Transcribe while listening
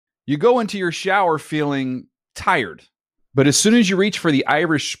You go into your shower feeling tired, but as soon as you reach for the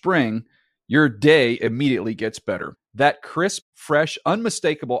Irish Spring, your day immediately gets better. That crisp, fresh,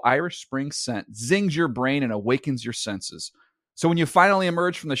 unmistakable Irish Spring scent zings your brain and awakens your senses. So when you finally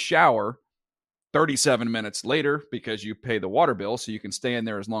emerge from the shower 37 minutes later, because you pay the water bill so you can stay in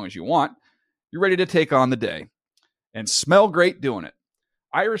there as long as you want, you're ready to take on the day and smell great doing it.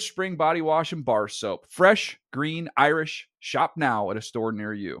 Irish Spring Body Wash and Bar Soap. Fresh, green, Irish. Shop now at a store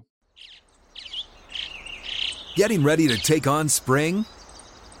near you. Getting ready to take on spring?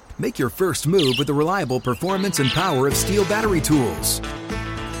 Make your first move with the reliable performance and power of Steel battery tools.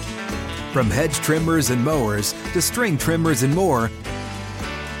 From hedge trimmers and mowers to string trimmers and more,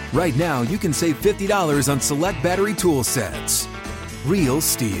 right now you can save $50 on select battery tool sets. Real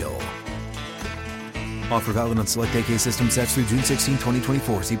Steel. Offer valid on select AK system sets through June 16,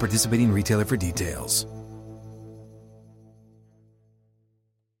 2024. See participating retailer for details.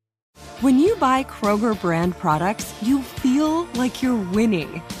 When you buy Kroger brand products, you feel like you're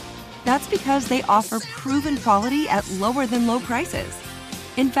winning. That's because they offer proven quality at lower than low prices.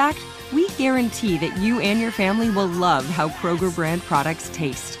 In fact, we guarantee that you and your family will love how Kroger brand products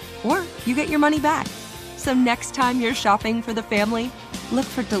taste, or you get your money back. So next time you're shopping for the family, look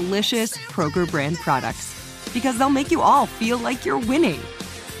for delicious Kroger brand products, because they'll make you all feel like you're winning.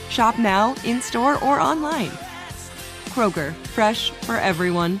 Shop now, in-store, or online. Kroger, fresh for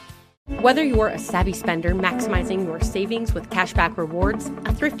everyone. Whether you're a savvy spender maximizing your savings with cashback rewards,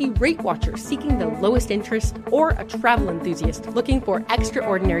 a thrifty rate watcher seeking the lowest interest, or a travel enthusiast looking for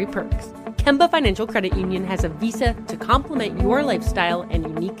extraordinary perks, Kemba Financial Credit Union has a visa to complement your lifestyle and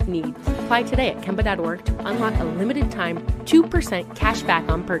unique needs. Apply today at Kemba.org to unlock a limited-time 2% cash back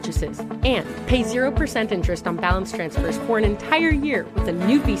on purchases and pay 0% interest on balance transfers for an entire year with a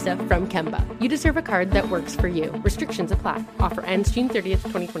new visa from Kemba. You deserve a card that works for you. Restrictions apply. Offer ends June 30th,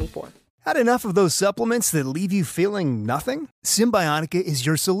 2024. Had enough of those supplements that leave you feeling nothing? Symbiotica is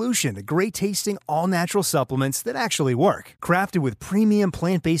your solution to great-tasting, all-natural supplements that actually work. Crafted with premium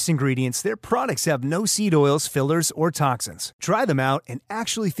plant-based ingredients, their products have no seed oils, fillers, or toxins. Try them out and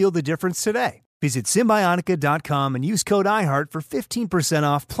actually feel the difference today. Visit Symbiotica.com and use code IHEART for 15%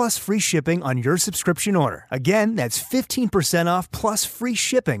 off plus free shipping on your subscription order. Again, that's 15% off plus free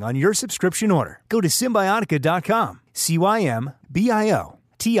shipping on your subscription order. Go to Symbiotica.com. CYMBIOTIKA.com.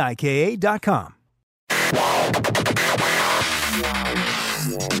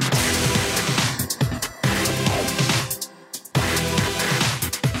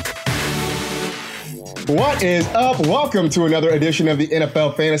 What is up? Welcome to another edition of the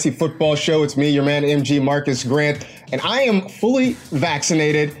NFL Fantasy Football Show. It's me, your man, MG Marcus Grant, and I am fully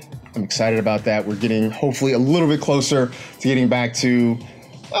vaccinated. I'm excited about that. We're getting hopefully a little bit closer to getting back to,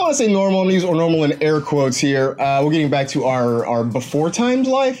 I want to say normal, and use or normal in air quotes here. We're getting back to our before times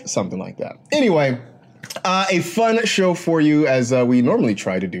life, something like that. Anyway, a fun show for you as we normally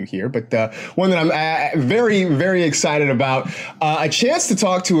try to do here, but one that I'm very, very excited about. A chance to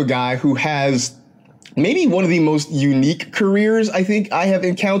talk to a guy who has maybe one of the most unique careers I think I have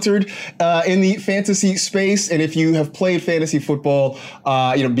encountered in the fantasy space. And if you have played fantasy football,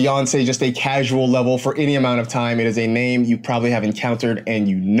 beyond say just a casual level for any amount of time, it is a name you probably have encountered and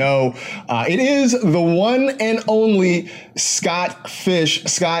you know. It is the one and only Scott Fish.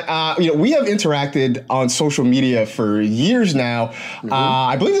 Scott, we have interacted on social media for years now. Mm-hmm.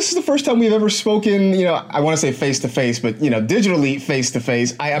 I believe this is the first time we've ever spoken, I want to say face to face, but digitally face to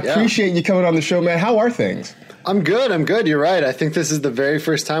face. I appreciate you coming on the show, man. How are things? I'm good. You're right. I think this is the very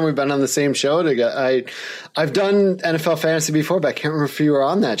first time we've been on the same show. I've done NFL fantasy before, but I can't remember if you were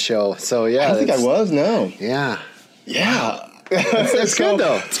on that show. So yeah, I don't think I was. No. Yeah. It's good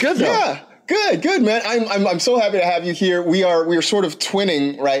though. It's good though. Yeah. Good, man. I'm so happy to have you here. We are sort of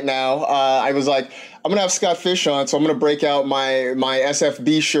twinning right now. I was like, I'm gonna have Scott Fish on, so I'm gonna break out my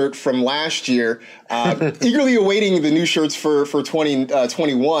SFB shirt from last year. Eagerly awaiting the new shirts for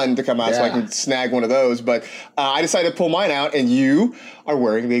 2021 to come out, so I can snag one of those. But I decided to pull mine out, and you are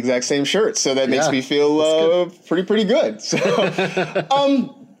wearing the exact same shirt, so that makes me feel pretty good. So, but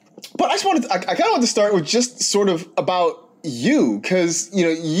I kind of wanted to start with just sort of about you, because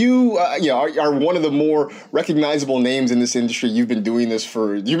you are one of the more recognizable names in this industry. You've been doing this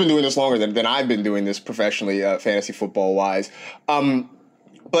longer than I've been doing this professionally, fantasy football wise.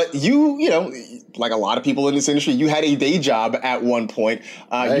 But you like a lot of people in this industry, you had a day job at one point.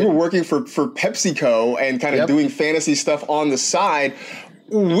 You were working for PepsiCo and kind of doing fantasy stuff on the side.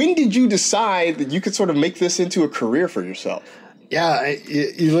 When did you decide that you could sort of make this into a career for yourself? Yeah,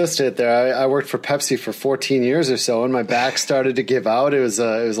 you listed it there. I worked for Pepsi for 14 years or so, and my back started to give out. It was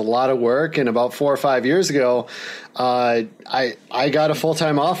a lot of work, and about 4 or 5 years ago, I got a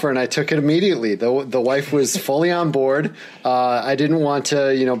full-time offer, and I took it immediately. The wife was fully on board. I didn't want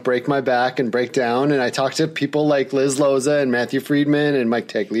to, break my back and break down, and I talked to people like Liz Loza and Matthew Friedman and Mike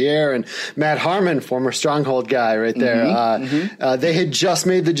Tagliere and Matt Harmon, former Stronghold guy right there. They had just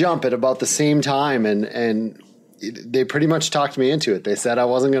made the jump at about the same time, and they pretty much talked me into it. They said I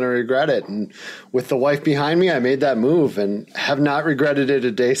wasn't going to regret it. And with the wife behind me, I made that move and have not regretted it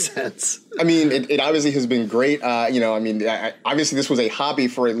a day since. I mean, it obviously has been great. Obviously this was a hobby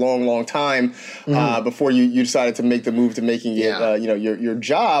for a long, long time before you decided to make the move to making it, your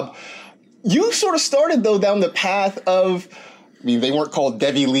job. You sort of started, though, down the path of, they weren't called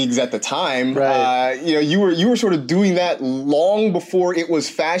Devy leagues at the time. Right. You were sort of doing that long before it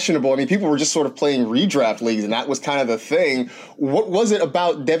was fashionable. People were just sort of playing redraft leagues, and that was kind of the thing. What was it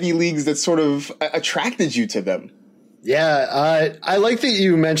about Devy leagues that sort of attracted you to them? Yeah, I like that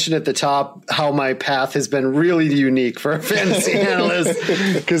you mentioned at the top how my path has been really unique for a fantasy analyst,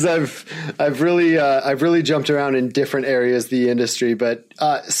 because I've really jumped around in different areas of the industry. But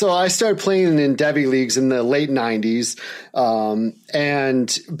so I started playing in Devy leagues in the late 90s,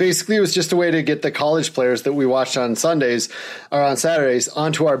 and basically it was just a way to get the college players that we watched on Sundays or on Saturdays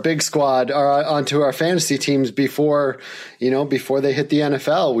onto our big squad or onto our fantasy teams before they hit the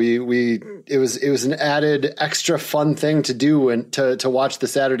NFL. It was an added extra fun thing to do and to watch the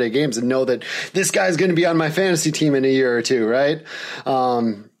Saturday games and know that this guy's going to be on my fantasy team in a year or two, right?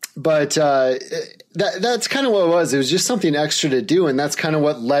 But that's kind of what it was. It was just something extra to do, and that's kind of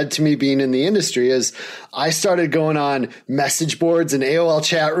what led to me being in the industry. Is I started going on message boards and AOL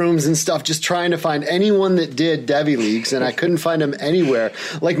chat rooms and stuff, just trying to find anyone that did Devy leagues, and I couldn't find them anywhere.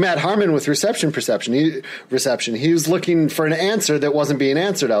 Like Matt Harmon with Reception. He was looking for an answer that wasn't being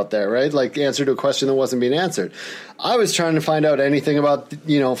answered out there, right? Like answer to a question that wasn't being answered. I was trying to find out anything about,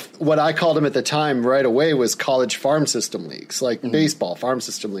 what I called them at the time right away was college farm system leagues, like baseball farm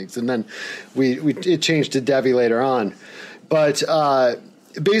system leagues, and then it changed to Devy later on. But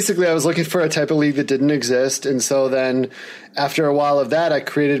basically I was looking for a type of league that didn't exist. And so then after a while of that, I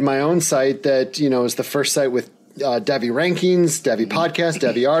created my own site that, was the first site with Devy rankings, Devy podcasts,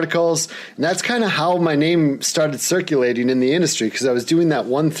 Devy articles. And that's kind of how my name started circulating in the industry, because I was doing that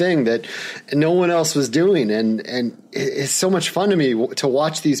one thing that no one else was doing. And it's so much fun to me to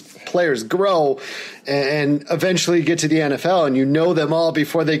watch these players grow and eventually get to the NFL, and them all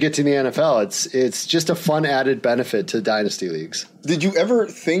before they get to the NFL. It's just a fun added benefit to dynasty leagues. Did you ever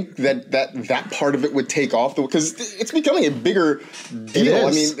think that part of it would take off? Because it's becoming a bigger deal.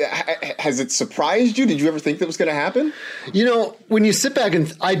 Has it surprised you? Did you ever think that was going to happen? When you sit back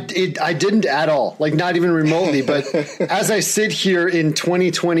and I didn't at all, like not even remotely. But as I sit here in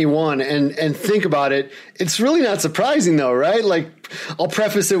 2021 and think about it, it's really not surprising though, right? Like, I'll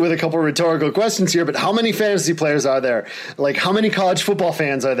preface it with a couple of rhetorical questions here, but how many fantasy players are there? Like, how many college football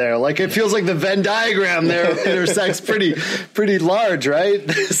fans are there? Like, it feels like the Venn diagram there intersects pretty large, right?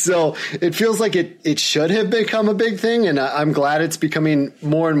 So it feels like it should have become a big thing, and I'm glad it's becoming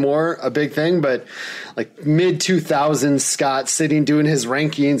more and more a big thing. But like mid-2000s, Scott sitting doing his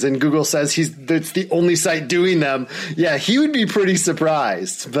rankings, and Google says it's the only site doing them. Yeah, he would be pretty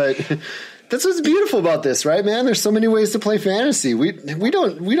surprised, but that's what's beautiful about this, right, man? There's so many ways to play fantasy. We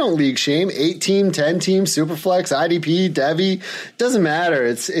don't league shame. 8-team, 10-team, Superflex, IDP, Devy, doesn't matter.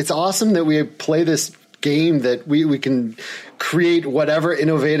 It's awesome that we play this game, that we can create whatever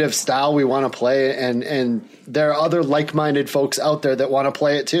innovative style we want to play, and there are other like-minded folks out there that want to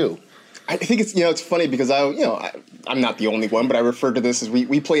play it too. I think it's funny because I'm not the only one, but I refer to this as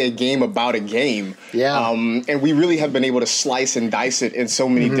we play a game about a game. Yeah. And we really have been able to slice and dice it in so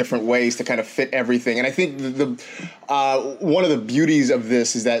many different ways to kind of fit everything. And I think one of the beauties of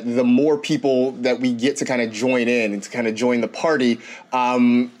this is that the more people that we get to kind of join in and to kind of join the party,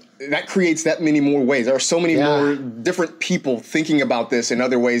 that creates that many more ways. There are so many more different people thinking about this in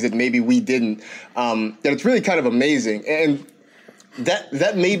other ways that maybe we didn't. That it's really kind of amazing. And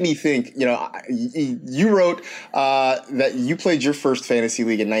that made me think, you wrote that you played your first fantasy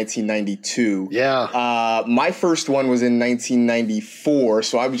league in 1992. Yeah. My first one was in 1994,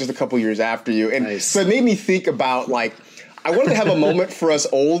 so I was just a couple years after you. And so it made me think about, like, I wanted to have a moment for us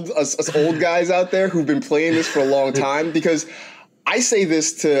old guys out there who've been playing this for a long time, because I say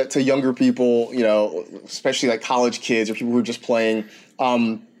this to younger people, especially like college kids or people who are just playing.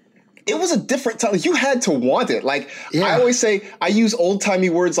 It was a different time. You had to want it. Like, I always say, I use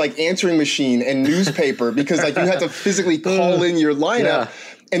old-timey words like answering machine and newspaper because, like, you had to physically call in your lineup.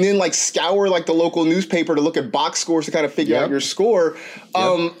 and then like scour like the local newspaper to look at box scores to kind of figure out your score.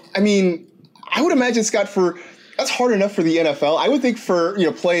 I mean, I would imagine, Scott, that's hard enough for the NFL. I would think for,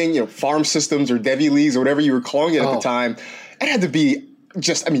 playing, farm systems or Devy leagues or whatever you were calling it at the time, it had to be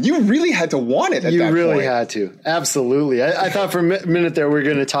you really had to want it at that point. You really had to. Absolutely. I thought for a minute there we were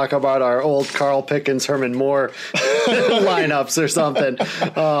going to talk about our old Carl Pickens, Herman Moore lineups or something.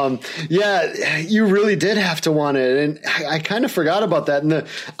 You really did have to want it. And I kind of forgot about that. And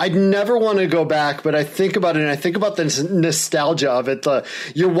I'd never want to go back, but I think about it, and I think about the nostalgia of it.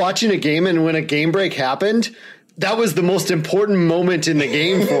 You're watching a game, and when a game break happened, that was the most important moment in the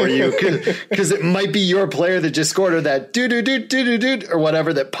game for you, because it might be your player that just scored, or that do or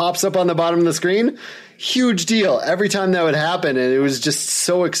whatever that pops up on the bottom of the screen. Huge deal every time that would happen, and it was just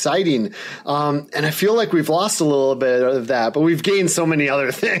so exciting. And I feel like we've lost a little bit of that, but we've gained so many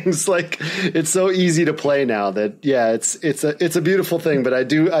other things. Like, it's so easy to play now that it's a beautiful thing. But I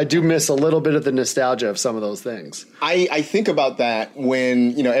do miss a little bit of the nostalgia of some of those things. I think about that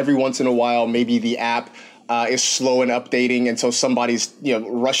when every once in a while maybe the app is slow and updating, and so somebody's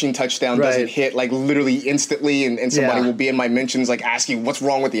rushing touchdown doesn't hit like literally instantly, and somebody will be in my mentions like asking what's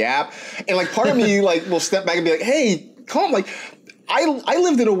wrong with the app, and like part of me like will step back and be like, hey, calm, like I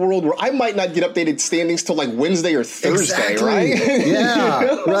lived in a world where I might not get updated standings till like Wednesday or Thursday, right?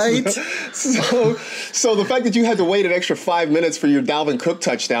 Yeah, right. So the fact that you had to wait an extra 5 minutes for your Dalvin Cook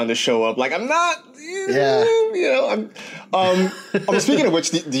touchdown to show up, like I'm not. Speaking of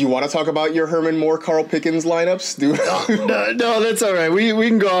which, do you want to talk about your Herman Moore, Carl Pickens lineups? No, that's all right. We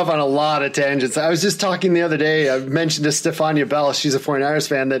can go off on a lot of tangents. I was just talking the other day. I mentioned to Stefania Bell, she's a 49ers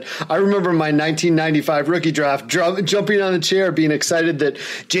fan, that I remember my 1995 rookie draft jumping on the chair, being excited that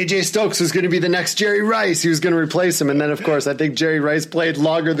J.J. Stokes was going to be the next Jerry Rice. He was going to replace him. And then, of course, I think Jerry Rice played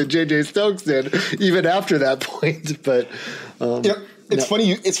longer than J.J. Stokes did, even after that point. But It's funny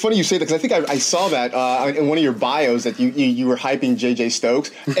you say that, because I think I saw that in one of your bios that you were hyping J.J.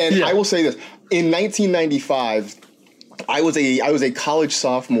 Stokes, and I will say this: in 1995, I was a college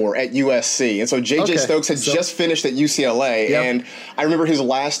sophomore at USC, and so J.J. Stokes had just finished at UCLA, and I remember his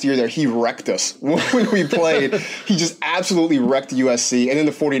last year there, he wrecked us when we played. He just absolutely wrecked USC, and then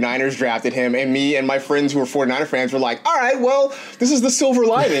the 49ers drafted him, and me and my friends who were 49er fans were like, all right, well, this is the silver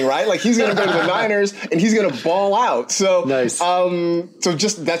lining, right? Like, he's going to go to the Niners, and he's going to ball out. So, nice.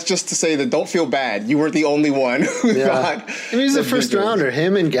 That's just to say that don't feel bad. You weren't the only one who thought. I mean, he's a first rounder.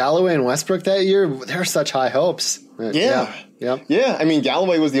 Him and Galloway and Westbrook that year, there are such high hopes. Yeah. I mean,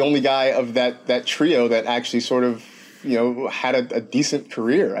 Galloway was the only guy of that trio that actually sort of, had a decent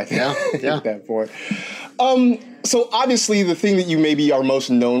career, I think, at that point. So obviously the thing that you maybe are most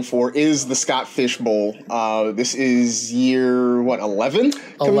known for is the Scott Fish Bowl. This is year, 11?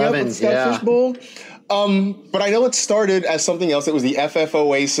 11, the Scott Fish Bowl. But I know it started as something else. It was the FF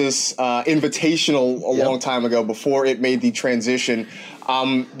Oasis Invitational a long time ago, before it made the transition.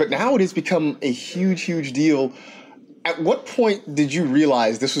 But now it has become a huge, huge deal. At what point did you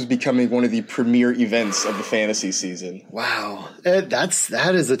realize this was becoming one of the premier events of the fantasy season? Wow.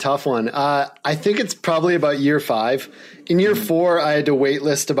 That is a tough one. I think it's probably about year 5. In year 4, I had to wait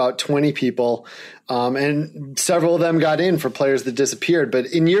list about 20 people, and several of them got in for players that disappeared. But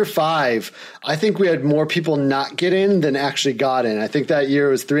in year 5, I think we had more people not get in than actually got in. I think that year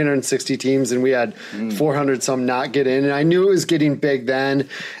was 360 teams, and we had 400 some not get in. And I knew it was getting big then.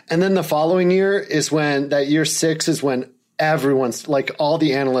 And then the following year is when, that year 6 is when everyone's, like, all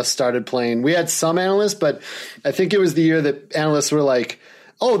the analysts started playing. We had some analysts, but I think it was the year that analysts were like,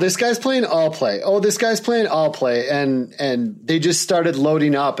 oh, this guy's playing, I'll play. Oh, this guy's playing, I'll play. And they just started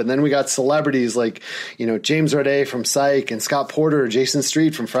loading up. And then we got celebrities like, James Roday from Psych, and Scott Porter, Jason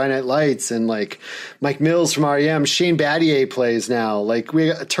Street from Friday Night Lights, and like Mike Mills from REM. Shane Battier plays now. Like, we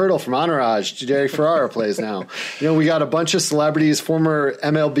got a Turtle from Entourage. Jerry Ferrara plays now. We got a bunch of celebrities, former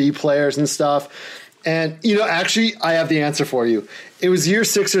MLB players and stuff. And, actually, I have the answer for you. It was year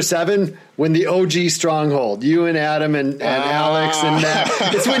 6 or 7 when the OG Stronghold, you and Adam and Alex and Matt,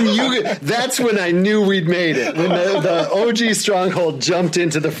 that's when I knew we'd made it. When the OG Stronghold jumped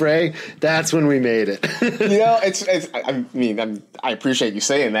into the fray, that's when we made it. I appreciate you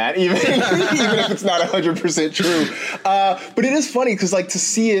saying that, even if it's not 100% true. But it is funny because, like, to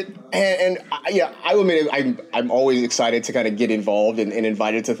see it, and I will admit I'm always excited to kind of get involved and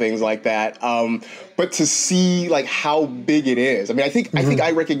invited to things like that. But to see, like, how big it is, I mean, I think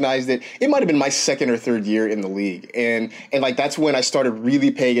I recognized it. It might have been my second or third year in the league, and like that's when I started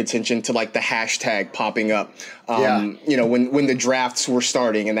really paying attention to, like, the hashtag popping up. When the drafts were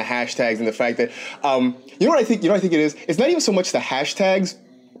starting, and the hashtags, and the fact that what I think it is. It's not even so much the hashtags.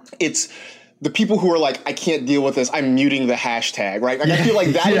 It's the people who are like, I can't deal with this, I'm muting the hashtag, right? Like, I feel like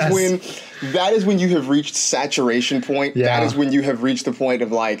that is when you have reached saturation point. Yeah. That is when you have reached the point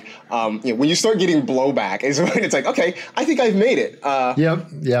of like, when you start getting blowback is when it's like, okay, I think I've made it.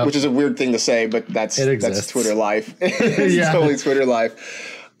 Yep. Which is a weird thing to say, but that's Twitter life. It's totally Twitter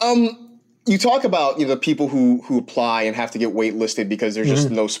life. You talk about the people who apply and have to get waitlisted because there's just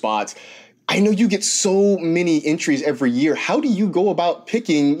no spots. I know you get so many entries every year. How do you go about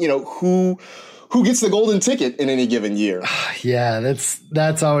picking, who gets the golden ticket in any given year? Yeah,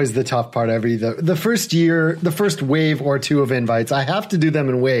 that's always the tough part. The first year, the first wave or two of invites, I have to do them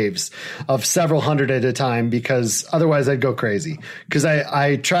in waves of several hundred at a time because otherwise I'd go crazy. Because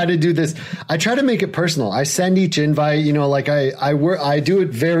I try to do this. I try to make it personal. I send each invite. I do it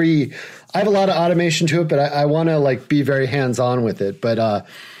very. I have a lot of automation to it, but I want to be very hands on with it. But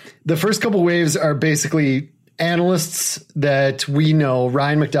the first couple waves are basically analysts that we know.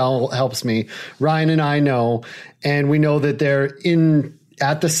 Ryan McDowell helps me. Ryan and I know, and we know that they're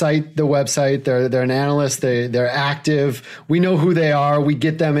at the site, the website. They're an analyst. They're active. We know who they are. We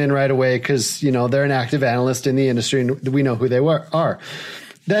get them in right away because they're an active analyst in the industry, and we know who they are.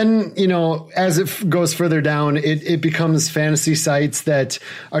 Then, as it goes further down, it becomes fantasy sites that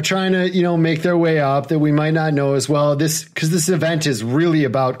are trying to, make their way up that we might not know as well. Because this event is really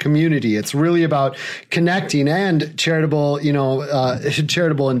about community. It's really about connecting and charitable,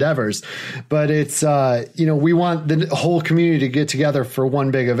 charitable endeavors. But it's, we want the whole community to get together for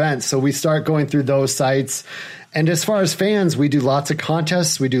one big event. So we start going through those sites. And as far as fans, we do lots of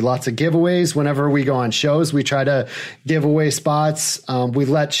contests. We do lots of giveaways. Whenever we go on shows, we try to give away spots. We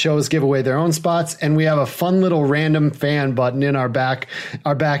let shows give away their own spots. And we have a fun little random fan button in our back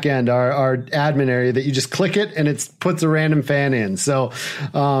end, our admin area that you just click it and it puts a random fan in. So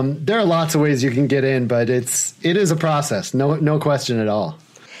there are lots of ways you can get in, but it is a process. No question at all.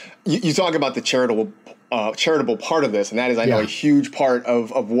 You talk about the charitable part of this, and that is, I know, a huge part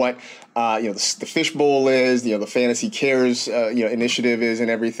of what the Fishbowl is, the Fantasy Cares initiative is, and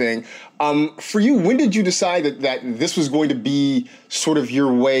everything. For you, when did you decide that this was going to be sort of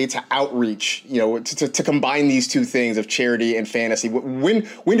your way to outreach, to combine these two things of charity and fantasy? When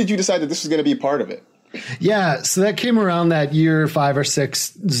did you decide that this was going to be a part of it? Yeah, so that came around that year 5 or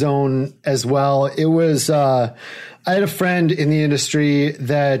 6 zone as well. It was I had a friend in the industry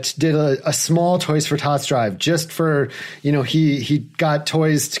that did a small Toys for Tots drive just for, he got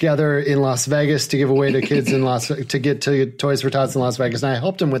toys together in Las Vegas to give away to kids to get to Toys for Tots in Las Vegas. And I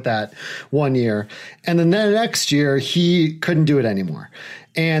helped him with that one year. And then the next year he couldn't do it anymore.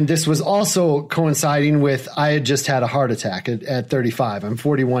 And this was also coinciding with I had just had a heart attack at 35. I'm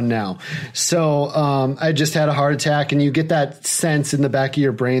 41 now. So I just had a heart attack, and you get that sense in the back of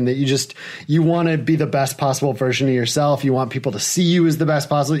your brain that you want to be the best possible version of yourself. You want people to see you as the best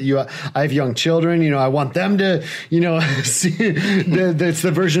possible. I have young children. I want them to, see that's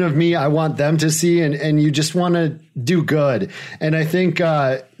the version of me I want them to see. And you just want to do good. And I think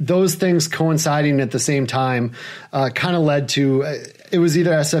those things coinciding at the same time kind of led to it was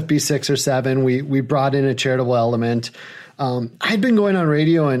either SFB 6 or 7. We brought in a charitable element. I'd been going on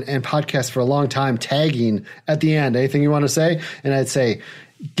radio and podcasts for a long time, tagging at the end, anything you want to say? And I'd say,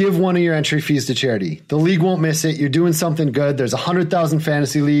 give one of your entry fees to charity. The league won't miss it. You're doing something good. There's 100,000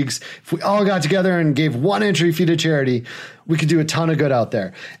 fantasy leagues. If we all got together and gave one entry fee to charity, we could do a ton of good out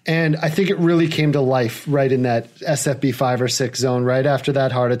there. And I think it really came to life right in that SFB 5 or 6 zone, right after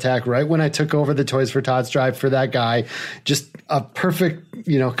that heart attack, right when I took over the Toys for Tots drive for that guy. Just a perfect,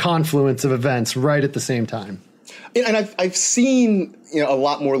 confluence of events right at the same time. And I've seen a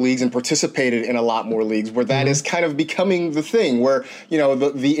lot more leagues and participated in a lot more leagues where that is kind of becoming the thing where,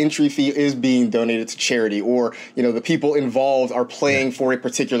 the entry fee is being donated to charity, or, the people involved are playing for a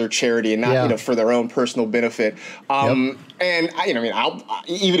particular charity and not, for their own personal benefit. And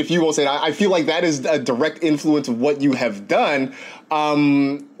even if you won't say it, I feel like that is a direct influence of what you have done,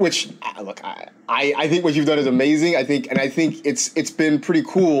 which look, I think what you've done is amazing. I think it's been pretty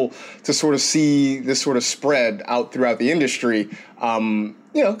cool to sort of see this sort of spread out throughout the industry.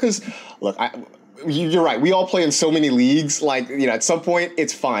 Because look, you're right. We all play in so many leagues. At some point,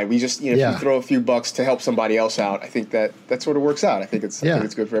 it's fine. We just, if you throw a few bucks to help somebody else out, I think that sort of works out. I think it's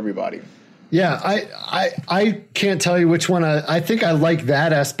good for everybody. Yeah, I can't tell you which one. I think I like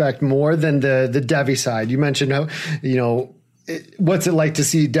that aspect more than the Devi side. You mentioned how, what's it like to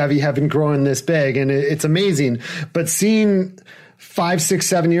see Devi having grown this big, and it's amazing. But seeing 5, 6,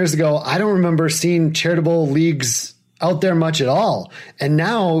 7 years ago, I don't remember seeing charitable leagues out there much at all. And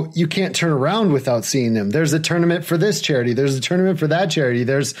now you can't turn around without seeing them. There's a tournament for this charity. There's a tournament for that charity.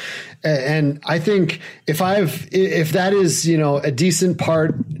 And I think if that is, a decent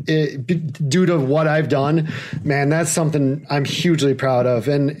part due to what I've done, man, that's something I'm hugely proud of.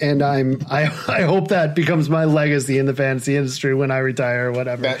 And I hope that becomes my legacy in the fantasy industry when I retire or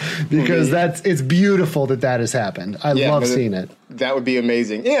whatever, because it's beautiful that has happened. I love seeing it. That would be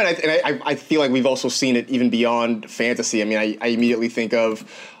amazing. Yeah. And I feel like we've also seen it even beyond fantasy. I mean, I immediately think of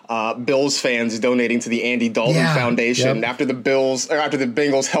Bills fans donating to the Andy Dalton Foundation after the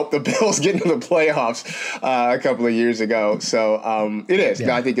Bengals helped the Bills get into the playoffs a couple of years ago. So it is.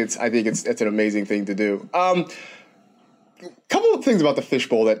 Yeah. I think it's an amazing thing to do. Couple of things about the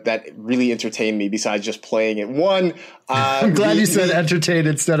Fishbowl that really entertained me besides just playing it. One, I'm glad you said entertain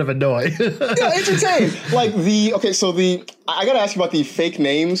instead of annoy. Yeah, entertain. I got to ask you about the fake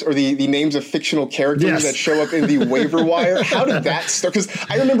names or the names of fictional characters that show up in the waiver wire. How did that start? Because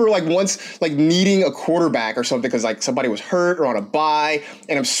I remember once needing a quarterback or something because somebody was hurt or on a bye,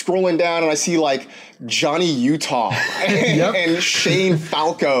 and I'm scrolling down and I see Johnny Utah and Shane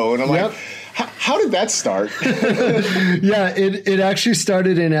Falco, and I'm like, how did that start? Yeah, it actually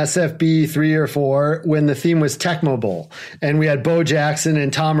started in SFB 3 or 4 when the theme was Tecmo Bowl, and we had Bo Jackson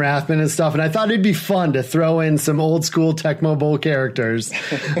and Tom Rathman and stuff. And I thought it'd be fun to throw in some old school Tecmo Bowl characters,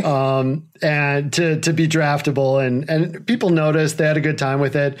 and to be draftable. And people noticed, they had a good time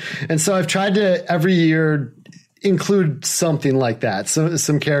with it. And so I've tried to every year include something like that. So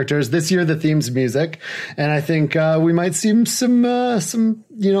some characters. This year the theme's music, and I think we might see some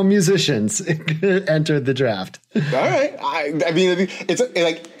musicians enter the draft. All right. I mean, it's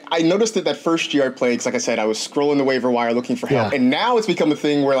I noticed that first year I played, because like I said, I was scrolling the waiver wire looking for help. And now it's become a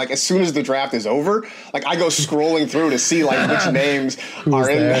thing where as soon as the draft is over, I go scrolling through to see which names are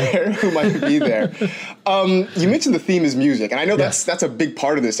in there, who might be there. You mentioned the theme is music, and I know that's a big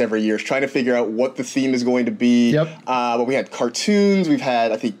part of this every year, is trying to figure out what the theme is going to be. Yep. But we had cartoons, we've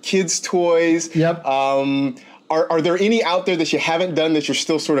had, I think, kids' toys. Yep. Are there any out there that you haven't done that you're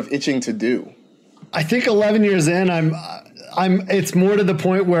still sort of itching to do? I think 11 years in, it's more to the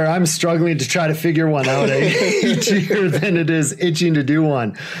point where I'm struggling to try to figure one out each year than it is itching to do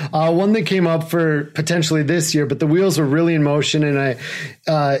one. One that came up for potentially this year, but the wheels were really in motion,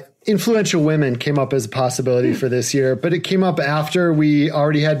 and influential women came up as a possibility for this year, but it came up after we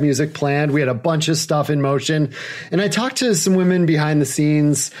already had music planned. We had a bunch of stuff in motion, and I talked to some women behind the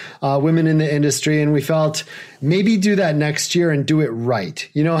scenes, women in the industry, and we felt maybe do that next year and do it right.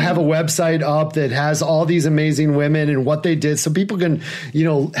 Have a website up that has all these amazing women and what they did, so people can,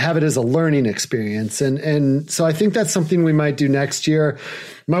 have it as a learning experience. And so I think that's something we might do next year.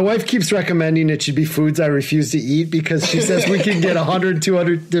 My wife keeps recommending it should be foods I refuse to eat, because she says we can get 100,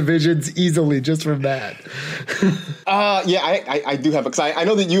 200 divisions easily just from that. I do have, because I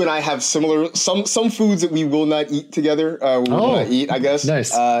know that you and I have similar, some foods that we will not eat together. We will not eat, I guess,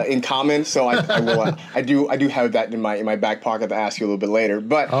 nice. In common. So I will, I do have that in my back pocket to ask you a little bit later.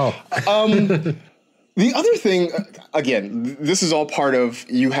 But the other thing, again, this is all part of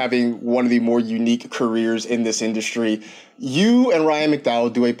you having one of the more unique careers in this industry. You and Ryan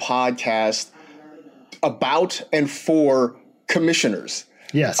McDowell do a podcast about and for commissioners.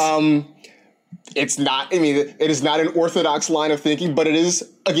 Yes. It's not, it is not an orthodox line of thinking, but it is,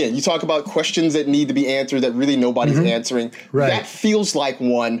 again, you talk about questions that need to be answered that really nobody's answering. Right. That feels like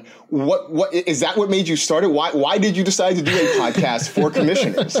one. What is that what made you start it? Why did you decide to do a podcast for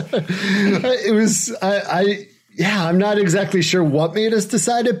commissioners? It was, I'm not exactly sure what made us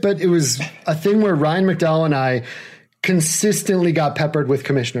decide it, but it was a thing where Ryan McDowell and I consistently got peppered with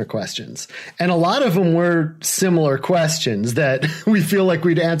commissioner questions. And a lot of them were similar questions that we feel like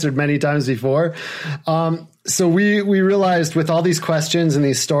we'd answered many times before. So we realized with all these questions and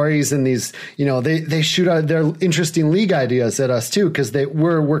these stories and these, they shoot out their interesting league ideas at us too, because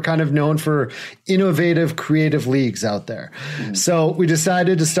we're kind of known for innovative, creative leagues out there. Mm-hmm. So we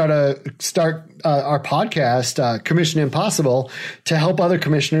decided to start our podcast, Commission Impossible, to help other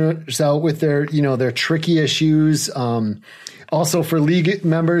commissioners out with their tricky issues. Also for league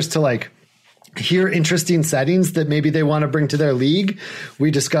members to hear interesting settings that maybe they want to bring to their league.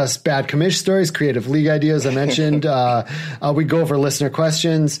 We discuss bad commish stories, creative league ideas. I mentioned, we go over listener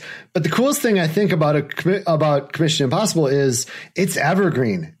questions, but the coolest thing I think about Commission Impossible is it's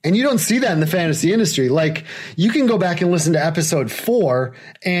evergreen, and you don't see that in the fantasy industry. You can go back and listen to episode 4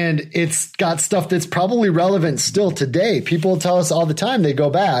 and it's got stuff that's probably relevant still today. People tell us all the time, they go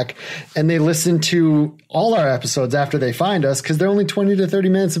back and they listen to all our episodes after they find us, because they're only 20 to 30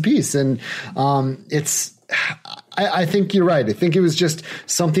 minutes a piece. And I think you're right. I think it was just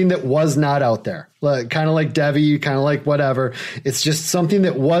something that was not out there, kind of like Devi, kind of like whatever. It's just something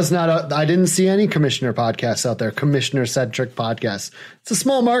that was not out. I didn't see any commissioner podcasts out there, commissioner centric podcasts. It's a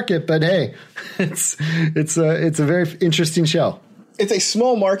small market, but hey, it's a very interesting show. It's a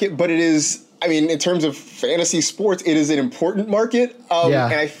small market, but it is, I mean, in terms of fantasy sports, it is an important market. And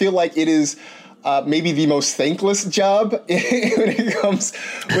I feel like it is maybe the most thankless job when it comes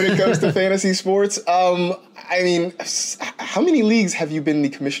to fantasy sports. I mean, how many leagues have you been the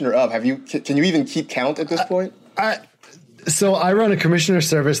commissioner of? Can you even keep count at this point? So I run a commissioner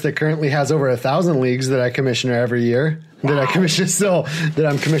service that currently has over 1,000 leagues that I commissioner every year. Wow. That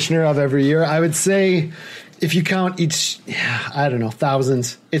I'm commissioner of every year. I would say, if you count each, I don't know,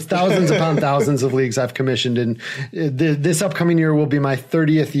 thousands. It's thousands upon thousands of leagues I've commissioned. And this upcoming year will be my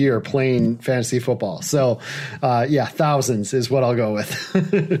 30th year playing fantasy football. So, thousands is what I'll go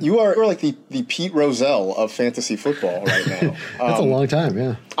with. You're like the Pete Rozelle of fantasy football right now. That's a long time,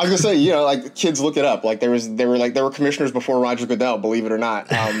 yeah. I was going to say, like kids look it up. Like there were commissioners before Roger Goodell, believe it or not.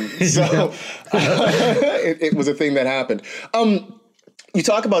 It was a thing that happened. You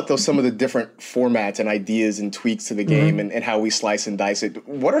talk about some of the different formats and ideas and tweaks to the game and how we slice and dice it.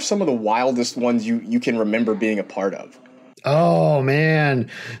 What are some of the wildest ones you can remember being a part of? Oh man.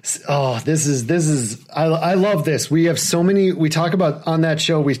 This is, I love this. We have so many, we talk about on that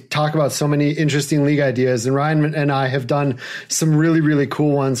show, we talk about so many interesting league ideas, and Ryan and I have done some really, really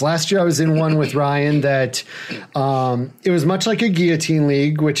cool ones. Last year I was in one with Ryan that, it was much like a guillotine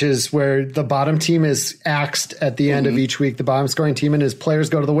league, which is where the bottom team is axed at the end of each week, the bottom scoring team, and his players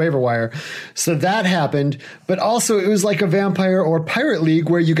go to the waiver wire. So that happened, but also it was like a vampire or pirate league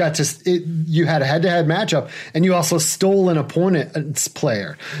where you got you had a head-to-head matchup, and you also stole an opponent's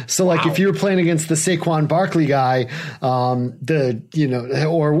player. So like if you were playing against the Saquon Barkley guy,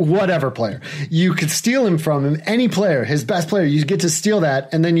 or whatever player, you could steal him from him, any player, his best player, you get to steal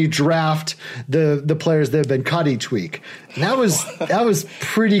that, and then you draft the players that have been cut each week. And that was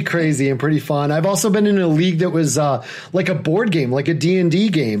pretty crazy and pretty fun. I've also been in a league that was like a board game, like a D&D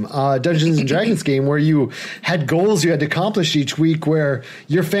game, Dungeons and Dragons game, where you had goals you had to accomplish each week, where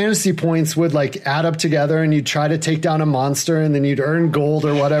your fantasy points would like add up together, and you'd try to take down a monster, and then you'd earn gold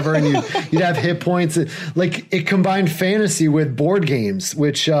or whatever, and you'd have hit points. Like it combined fantasy with board games,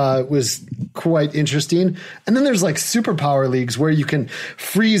 which was quite interesting. And then there's like superpower leagues where you can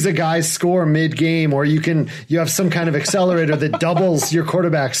freeze a guy's score mid-game, or you have some kind of accelerator that doubles your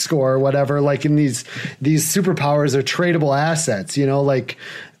quarterback score or whatever. Like in these superpowers are tradable assets,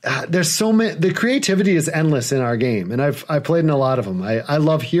 there's so many, the creativity is endless in our game. And I played in a lot of them. I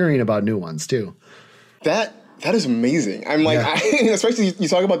love hearing about new ones too. That is amazing. I'm like, especially you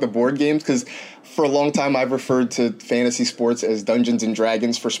talk about the board games, because for a long time I've referred to fantasy sports as Dungeons and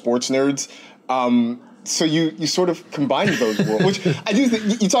Dragons for sports nerds. So you sort of combine those worlds, which I do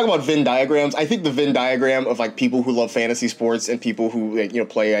think. You talk about Venn diagrams. I think the Venn diagram of like people who love fantasy sports and people who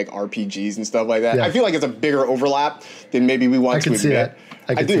play like RPGs and stuff like that. Yeah. I feel like it's a bigger overlap than maybe we want to admit.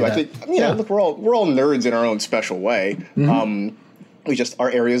 I do. I think look, we're all nerds in our own special way. Mm-hmm. Our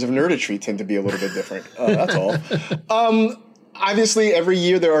areas of nerdistry tend to be a little bit different. That's all. Obviously, every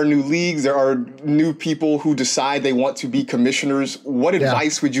year there are new leagues. There are new people who decide they want to be commissioners. What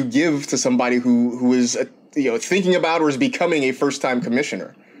advice would you give to somebody who is thinking about or is becoming a first-time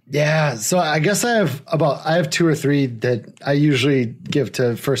commissioner? Yeah, so I guess I have two or three that I usually give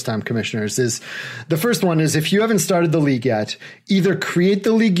to first-time commissioners. The first one is, if you haven't started the league yet, either create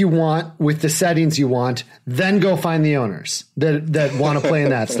the league you want with the settings you want, then go find the owners that want to play in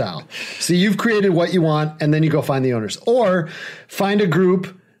that style. So you've created what you want, and then you go find the owners. Or find a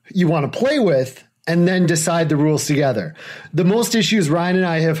group you want to play with, and then decide the rules together. The most issues Ryan and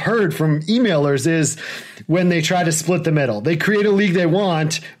I have heard from emailers is when they try to split the middle. They create a league they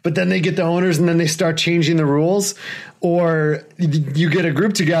want, but then they get the owners and then they start changing the rules. Or you get a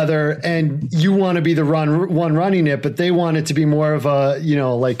group together and you want to be the one running it, but they want it to be more of a,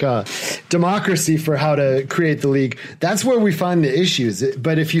 like a democracy for how to create the league. That's where we find the issues.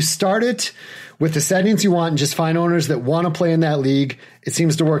 But if you start it with the settings you want and just find owners that want to play in that league, it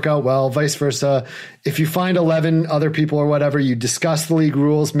seems to work out well. Vice versa. If you find 11 other people or whatever, you discuss the league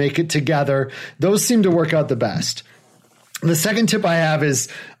rules, make it together. Those seem to work out the best. The second tip I have is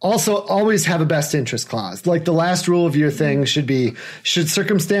also always have a best interest clause. Like the last rule of your thing should be, should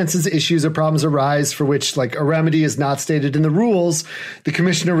circumstances, issues, or problems arise for which like a remedy is not stated in the rules, the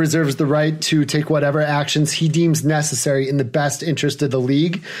commissioner reserves the right to take whatever actions he deems necessary in the best interest of the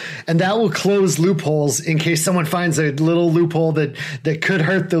league. And that will close loopholes in case someone finds a little loophole that could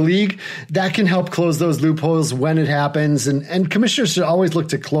hurt the league. That can help close those loopholes when it happens. And commissioners should always look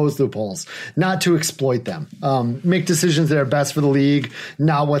to close loopholes, not to exploit them. Make decisions that are best for the league,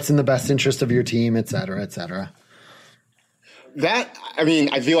 not what's in the best interest of your team, et cetera, et cetera. That, I mean,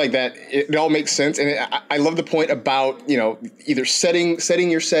 I feel like that it all makes sense. And I love the point about, either setting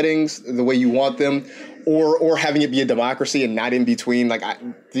your settings the way you want them, or having it be a democracy and not in between. Like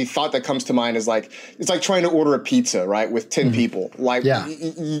the thought that comes to mind is like, it's like trying to order a pizza, right? With 10 people. Like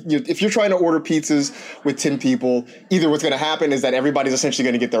if you're trying to order pizzas with 10 people, either what's going to happen is that everybody's essentially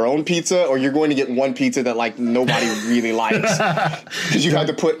going to get their own pizza, or you're going to get one pizza that like nobody really likes, because you have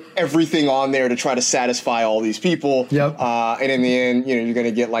to put everything on there to try to satisfy all these people. Yep. And in the end, you're going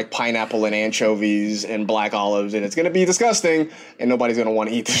to get like pineapple and anchovies and black olives, and it's going to be disgusting, and nobody's going to want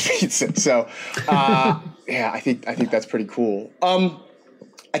to eat the pizza. So, yeah, I think that's pretty cool.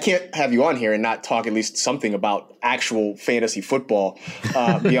 I can't have you on here and not talk at least something about actual fantasy football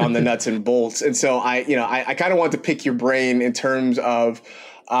beyond the nuts and bolts. And so I kind of want to pick your brain in terms of,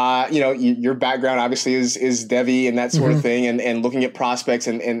 your background obviously is Devy and that sort of thing, and looking at prospects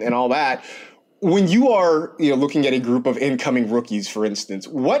and all that. When you are, looking at a group of incoming rookies, for instance,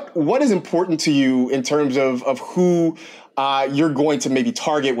 what is important to you in terms of who you're going to maybe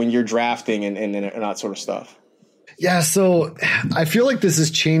target when you're drafting and that sort of stuff? Yeah, so I feel like this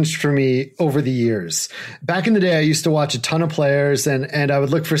has changed for me over the years. Back in the day, I used to watch a ton of players and I would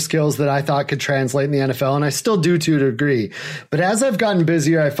look for skills that I thought could translate in the NFL, and I still do to a degree. But as I've gotten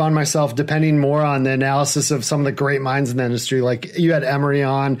busier, I found myself depending more on the analysis of some of the great minds in the industry. Like you had Emery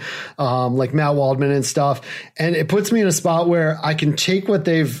on, like Matt Waldman and stuff. And it puts me in a spot where I can take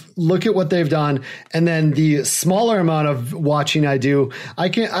look at what they've done, and then the smaller amount of watching I do, I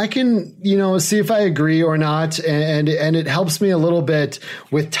can see if I agree or not. And it helps me a little bit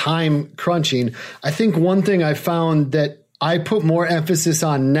with time crunching. I think one thing I found that I put more emphasis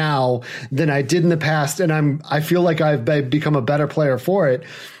on now than I did in the past, and I feel like I've become a better player for it,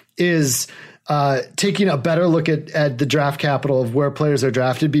 is taking a better look at the draft capital of where players are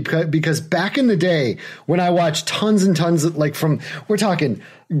drafted. Because back in the day, when I watched tons and tons of, we're talking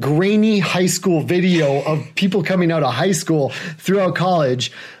grainy high school video of people coming out of high school throughout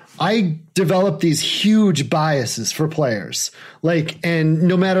college, I developed these huge biases for players. And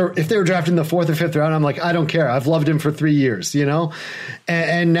no matter if they were drafted in the 4th or 5th round, I'm like, I don't care. I've loved him for 3 years,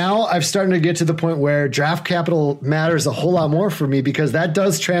 And now I've started to get to the point where draft capital matters a whole lot more for me, because that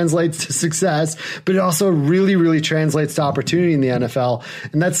does translate to success, but it also really, really translates to opportunity in the NFL.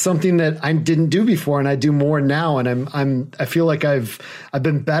 And that's something that I didn't do before, and I do more now. And I feel like I've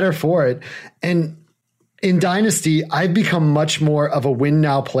been better for it. And in Dynasty, I've become much more of a win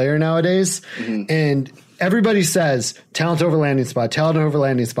now player nowadays. And everybody says talent over landing spot, talent over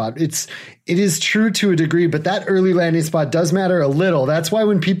landing spot. It is true to a degree, but that early landing spot does matter a little. That's why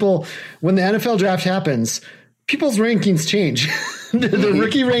when the NFL draft happens, people's rankings change. The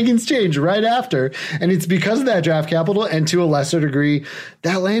rookie rankings change right after. And it's because of that draft capital, and to a lesser degree,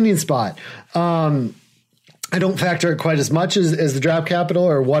 that landing spot. I don't factor it quite as much as the draft capital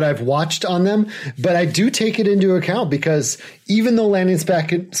or what I've watched on them, but I do take it into account, because even though landing spot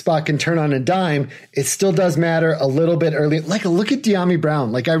can turn on a dime, it still does matter a little bit early. Look at Dyami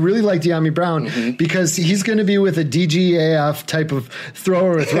Brown. I really like Dyami Brown because he's going to be with a DGAF type of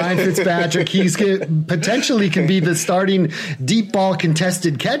thrower with Ryan Fitzpatrick. He's potentially can be the starting deep ball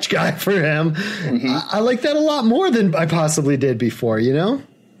contested catch guy for him. I like that a lot more than I possibly did before, No,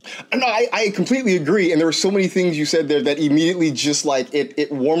 I completely agree. And there were so many things you said there that immediately just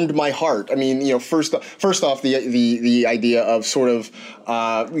it warmed my heart. I mean, first off, the idea of sort of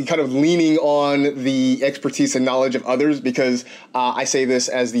kind of leaning on the expertise and knowledge of others, because I say this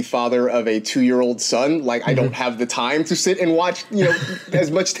as the father of a 2-year-old son. I don't have the time to sit and watch, as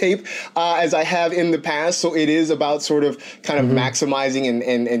much tape as I have in the past. So it is about sort of kind of maximizing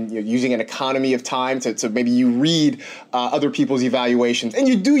and using an economy of time to maybe you read other people's evaluations, and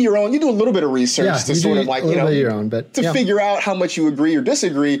you do a little bit of research to sort of your own, but to figure out how much you agree or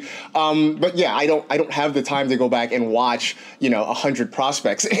disagree. But yeah, I don't have the time to go back and watch 100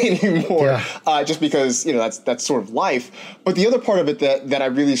 prospects anymore, just because that's sort of life. But the other part of it that I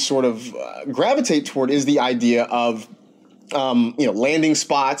really sort of gravitate toward is the idea of landing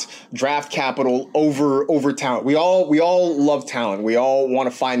spots, draft capital over talent. We all love talent. We all want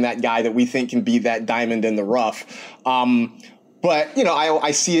to find that guy that we think can be that diamond in the rough. But,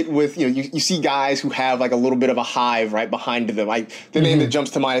 I see it with, you see guys who have like a little bit of a hive right behind them. The name that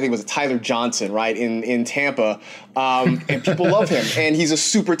jumps to mind, I think, was Tyler Johnson, right, in Tampa. And people love him. And he's a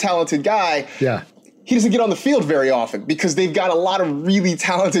super talented guy. Yeah. He doesn't get on the field very often because they've got a lot of really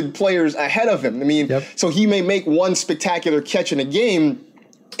talented players ahead of him. I mean, So he may make one spectacular catch in a game,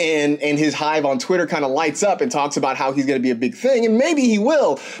 and his hive on Twitter kind of lights up and talks about how he's going to be a big thing, and maybe he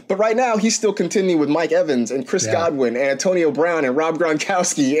will. But right now, he's still continuing with Mike Evans and Chris Godwin and Antonio Brown and Rob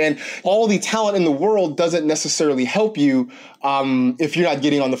Gronkowski, and all the talent in the world doesn't necessarily help you if you're not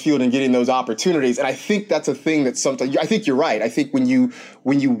getting on the field and getting those opportunities. And I think that's a thing that sometimes, I think you're right. I think when you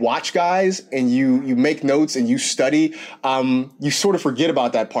watch guys and you make notes and you study, you sort of forget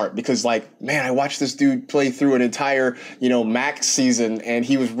about that part because, like, man, I watched this dude play through an entire, MAC season and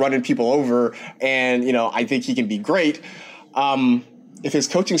he was running people over, and, I think he can be great. If his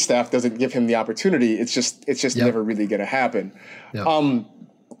coaching staff doesn't give him the opportunity, it's just never really going to happen. Yep.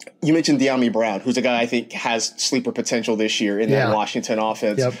 You mentioned De'Ami Brown, who's a guy I think has sleeper potential this year in that Washington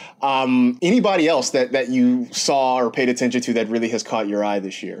offense. Yep. Anybody else that you saw or paid attention to that really has caught your eye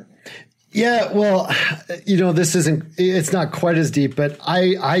this year? Yeah, well, it's not quite as deep, but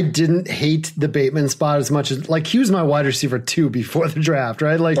I didn't hate the Bateman spot as much as, like, he was my wide receiver 2 before the draft,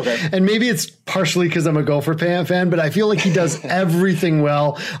 right? Like, and maybe it's partially because I'm a Gopher fan, but I feel like he does everything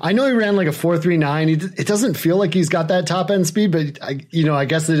well. I know he ran like a 4.39. It doesn't feel like he's got that top end speed, but I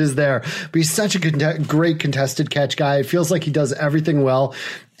guess it is there. But he's such a great contested catch guy. It feels like he does everything well.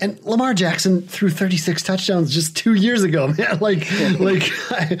 And Lamar Jackson threw 36 touchdowns just 2 years ago, man.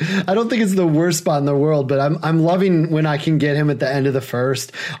 I don't think it's the worst spot in the world, but I'm loving when I can get him at the end of the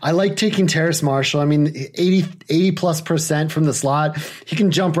first. I like taking Terrace Marshall. I mean, 80+% from the slot. He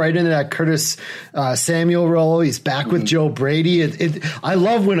can jump right into that Curtis Samuel role. He's back with Joe Brady. I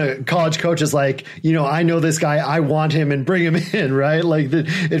love when a college coach is like, I know this guy, I want him, and bring him in, right? Like,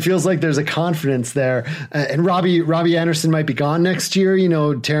 it feels like there's a confidence there. And Robbie Anderson might be gone next year.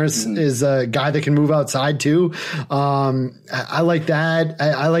 Terrence is a guy that can move outside too. I like that.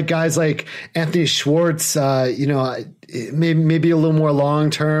 I like guys like Anthony Schwartz, maybe a little more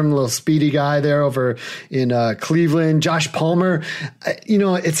long-term, a little speedy guy there over in Cleveland. Josh Palmer,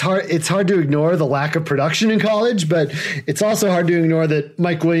 it's hard to ignore the lack of production in college, but it's also hard to ignore that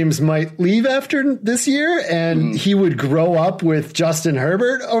Mike Williams might leave after this year, and he would grow up with Justin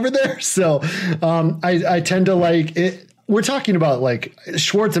Herbert over there. So I tend to like it. We're talking about like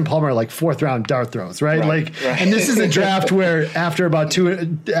Schwartz and Palmer are like 4th round dart throws, right? Right. And this is a draft where after about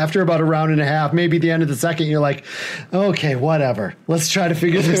a round and a half, maybe the end of the second, you're like, okay, whatever. Let's try to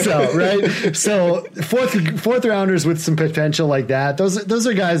figure this out, right? So fourth rounders with some potential like that, those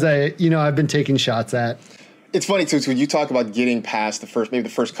are guys I've been taking shots at. It's funny too, when you talk about getting past the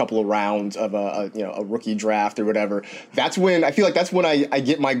first couple of rounds of a rookie draft or whatever. That's when I feel like I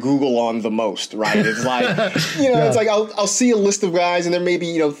get my Google on the most, right? It's like it's like I'll see a list of guys, and there may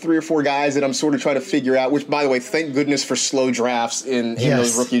be 3 or 4 guys that I'm sort of trying to figure out. Which, by the way, thank goodness for slow drafts in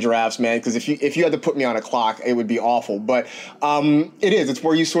those rookie drafts, man. Because if you had to put me on a clock, it would be awful. But it's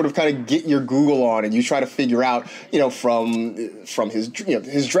where you sort of kind of get your Google on, and you try to figure out from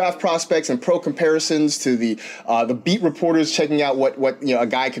his draft prospects and pro comparisons to the beat reporters checking out what a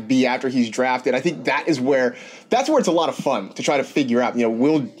guy could be after he's drafted. I think that's where it's a lot of fun to try to figure out,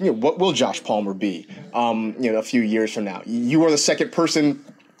 what will Josh Palmer be, a few years from now. You are the second person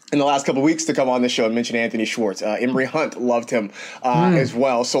in the last couple of weeks to come on this show and mention Anthony Schwartz. Emory Hunt loved him as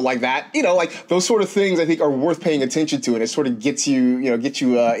well. So like that, like those sort of things I think are worth paying attention to, and it sort of gets you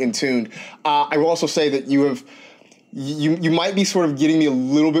in tune. I will also say that you might be sort of getting me a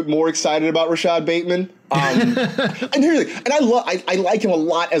little bit more excited about Rashad Bateman. And I like him a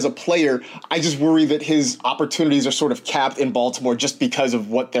lot as a player. I just worry that his opportunities are sort of capped in Baltimore just because of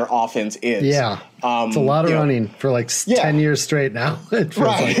what their offense is. Yeah. It's a lot of running for 10 years straight now.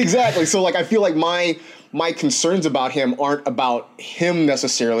 Right, exactly. So I feel like my concerns about him aren't about him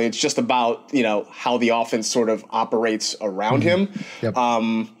necessarily. It's just about, how the offense sort of operates around him. Yep.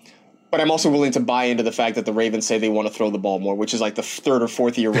 But I'm also willing to buy into the fact that the Ravens say they want to throw the ball more, which is like the 3rd or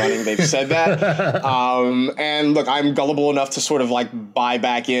 4th year running they've said that. And look, I'm gullible enough to sort of buy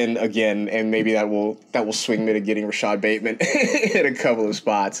back in again, and maybe that will swing me to getting Rashad Bateman in a couple of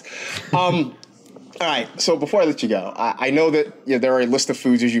spots. All right, so before I let you go, I know that there are a list of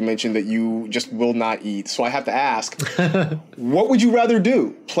foods, as you mentioned, that you just will not eat. So I have to ask, what would you rather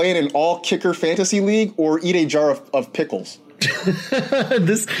do? Play in an all-kicker fantasy league or eat a jar of pickles?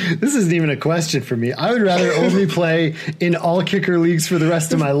 This isn't even a question for me. I would rather only play in all kicker leagues for the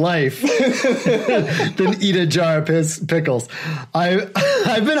rest of my life than eat a jar of pickles.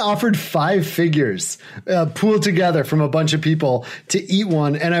 I've been offered 5 figures pooled together from a bunch of people to eat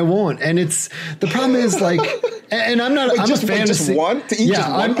one, and I won't. And the problem is like, and I'm not. I'm a fantasy.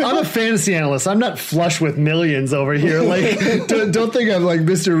 I'm a fantasy analyst. I'm not flush with millions over here. Like, don't think I'm like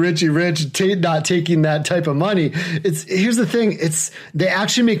Mr. Richie Rich, not taking that type of money. Here's the thing. They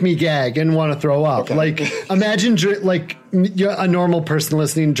actually make me gag and want to throw up. Okay. Like, imagine like a normal person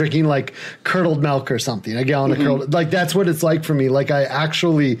listening drinking like curdled milk or something, a gallon of curdled. Like, that's what it's like for me. Like, I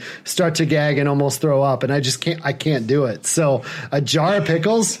actually start to gag and almost throw up, and I just can't. I can't do it. So a jar of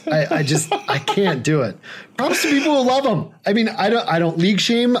pickles, I can't do it. Props to people who love them. I mean, I don't league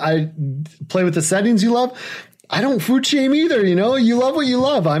shame. I play with the settings you love. I don't food shame either. You know, you love what you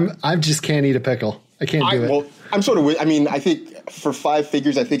love. I just can't eat a pickle. I can't do it. Well, I'm sort of. I mean, I think for 5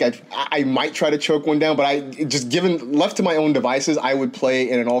 figures, I think I might try to choke one down. But left to my own devices, I would play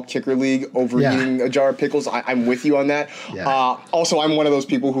in an all kicker league over eating a jar of pickles. I'm with you on that. Yeah. Also, I'm one of those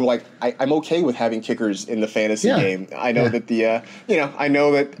people who I'm okay with having kickers in the fantasy game. I know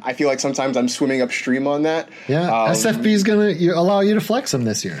that I feel like sometimes I'm swimming upstream on that. Yeah, SFB is going to allow you to flex them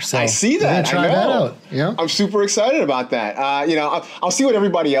this year. So I see that. Try that out. Yeah, I'm super excited about that. I'll see what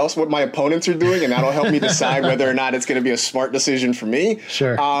everybody else, what my opponents are doing, and that'll help me decide whether or not it's going to be a smart decision for me.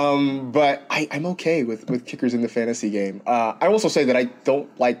 Sure. But I'm okay with kickers in the fantasy game. I also say that I don't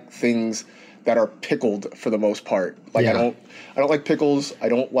like things that are pickled for the most part. Like, I don't like pickles. I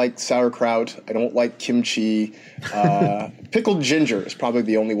don't like sauerkraut. I don't like kimchi. Pickled ginger is probably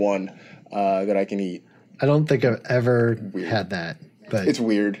the only one that I can eat. I don't think I've ever had that. But it's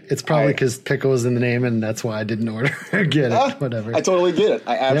weird. It's probably because pickle is in the name, and that's why I didn't order or get it. Whatever. I totally get it.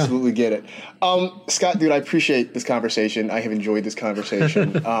 I absolutely get it. Scott, dude, I appreciate this conversation. I have enjoyed this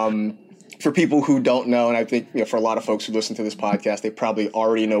conversation. For people who don't know, and I think for a lot of folks who listen to this podcast, they probably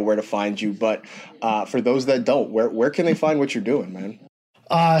already know where to find you. But for those that don't, where can they find what you're doing, man?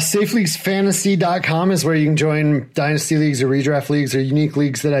 SafeLeaguesFantasy.com is where you can join dynasty leagues or redraft leagues or unique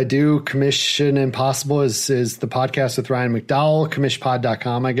leagues that I do. Commission Impossible is the podcast with Ryan McDowell.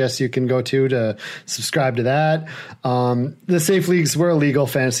 Commishpod.com, I guess you can go to subscribe to that. The Safe Leagues, we're a legal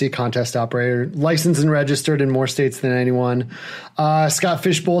fantasy contest operator, licensed and registered in more states than anyone.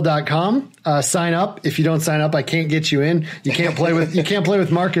 ScottFishbowl.com. Sign up. If you don't sign up, I can't get you in. You can't play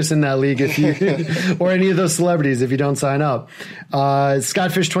with Marcus in that league if you or any of those celebrities if you don't sign up.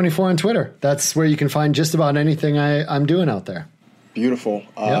 ScottFish24 on Twitter. That's where you can find just about anything I'm doing out there. Beautiful.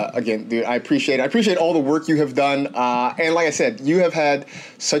 Again, dude, I appreciate it. I appreciate all the work you have done. And like I said, you have had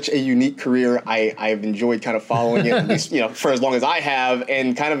such a unique career. I've enjoyed kind of following it, at least, for as long as I have,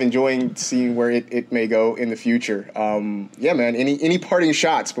 and kind of enjoying seeing where it may go in the future. Yeah, man. Any parting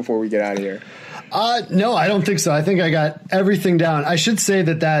shots before we get out of here? No, I don't think so. I think I got everything down. I should say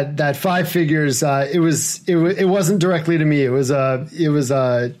that 5 figures, it wasn't directly to me. It was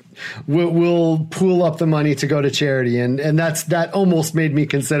we'll pool up the money to go to charity, and that almost made me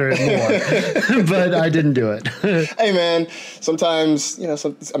consider it more, but I didn't do it. Hey, man, sometimes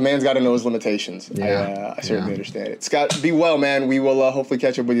a man's got to know his limitations. I certainly understand it. Scott, be well, man. We will hopefully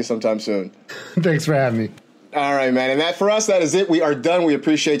catch up with you sometime soon. Thanks for having me. All right, man. And that is it. We are done. We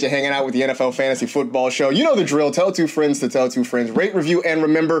appreciate you hanging out with the NFL Fantasy Football Show. You know the drill. Tell 2 friends to tell 2 friends. Rate, review, and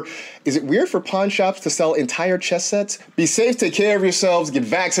remember, is it weird for pawn shops to sell entire chess sets? Be safe, take care of yourselves, get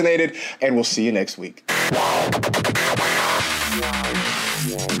vaccinated, and we'll see you next week.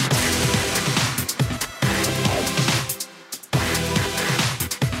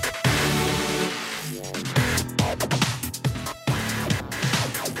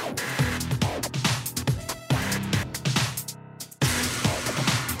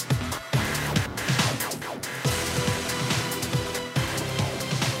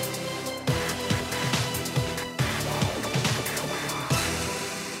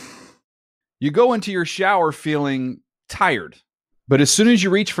 You go into your shower feeling tired, but as soon as you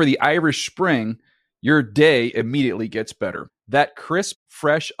reach for the Irish Spring, your day immediately gets better. That crisp,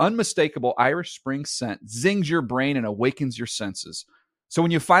 fresh, unmistakable Irish Spring scent zings your brain and awakens your senses. So when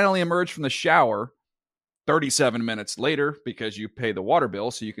you finally emerge from the shower, 37 minutes later, because you pay the water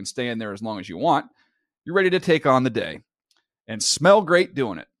bill so you can stay in there as long as you want, you're ready to take on the day. And smell great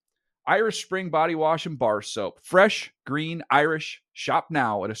doing it. Irish Spring Body Wash and Bar Soap. Fresh, green, Irish. Shop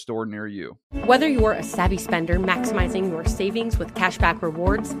now at a store near you. Whether you're a savvy spender maximizing your savings with cashback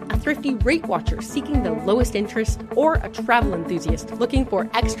rewards, a thrifty rate watcher seeking the lowest interest, or a travel enthusiast looking for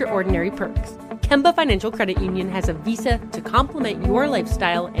extraordinary perks, Kemba Financial Credit Union has a visa to complement your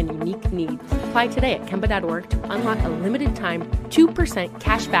lifestyle and unique needs. Apply today at Kemba.org to unlock a limited time 2%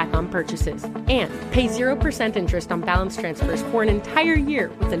 cash back on purchases and pay 0% interest on balance transfers for an entire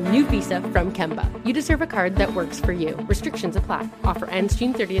year with a new visa from Kemba. You deserve a card that works for you. Restrictions apply. Offer ends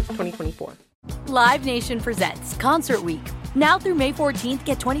June 30th, 2024. Live Nation presents Concert Week. Now through May 14th,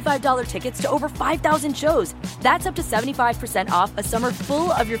 get $25 tickets to over 5,000 shows. That's up to 75% off a summer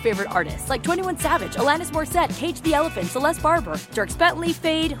full of your favorite artists like 21 Savage, Alanis Morissette, Cage the Elephant, Celeste Barber, Dierks Bentley,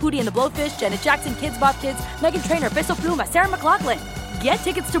 Fade, Hootie and the Blowfish, Janet Jackson, Kids Bop Kids, Meghan Trainor, Peso Pluma, Sarah McLachlan. Get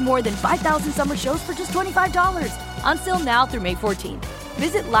tickets to more than 5,000 summer shows for just $25. Until now through May 14th.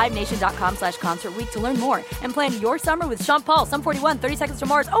 Visit LiveNation.com/Concert Week to learn more and plan your summer with Sean Paul, Sum 41, 30 Seconds to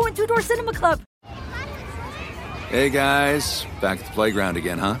Mars, and Two Door Cinema Club. Hey guys, back at the playground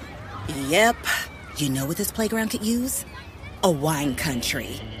again, huh? Yep. You know what this playground could use? A wine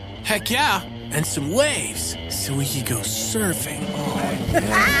country. Heck yeah, and some waves so we could go surfing. Oh,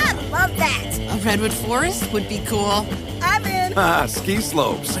 yeah. Love that. A redwood forest would be cool. I'm in. Ski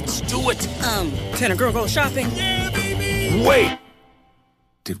slopes. Let's do it. Can a girl go shopping? Yeah, baby. Wait.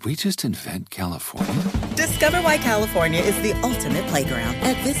 Did we just invent California? Discover why California is the ultimate playground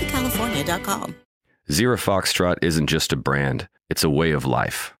at visitcalifornia.com. Zero Foxtrot isn't just a brand, it's a way of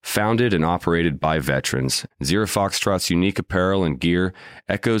life. Founded and operated by veterans, Zero Foxtrot's unique apparel and gear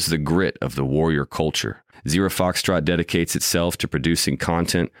echoes the grit of the warrior culture. Zero Foxtrot dedicates itself to producing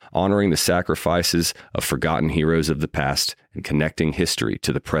content, honoring the sacrifices of forgotten heroes of the past, and connecting history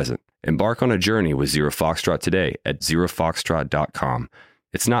to the present. Embark on a journey with Zero Foxtrot today at zerofoxtrot.com.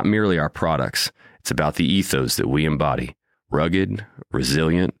 It's not merely our products, it's about the ethos that we embody. Rugged,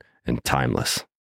 resilient, and timeless.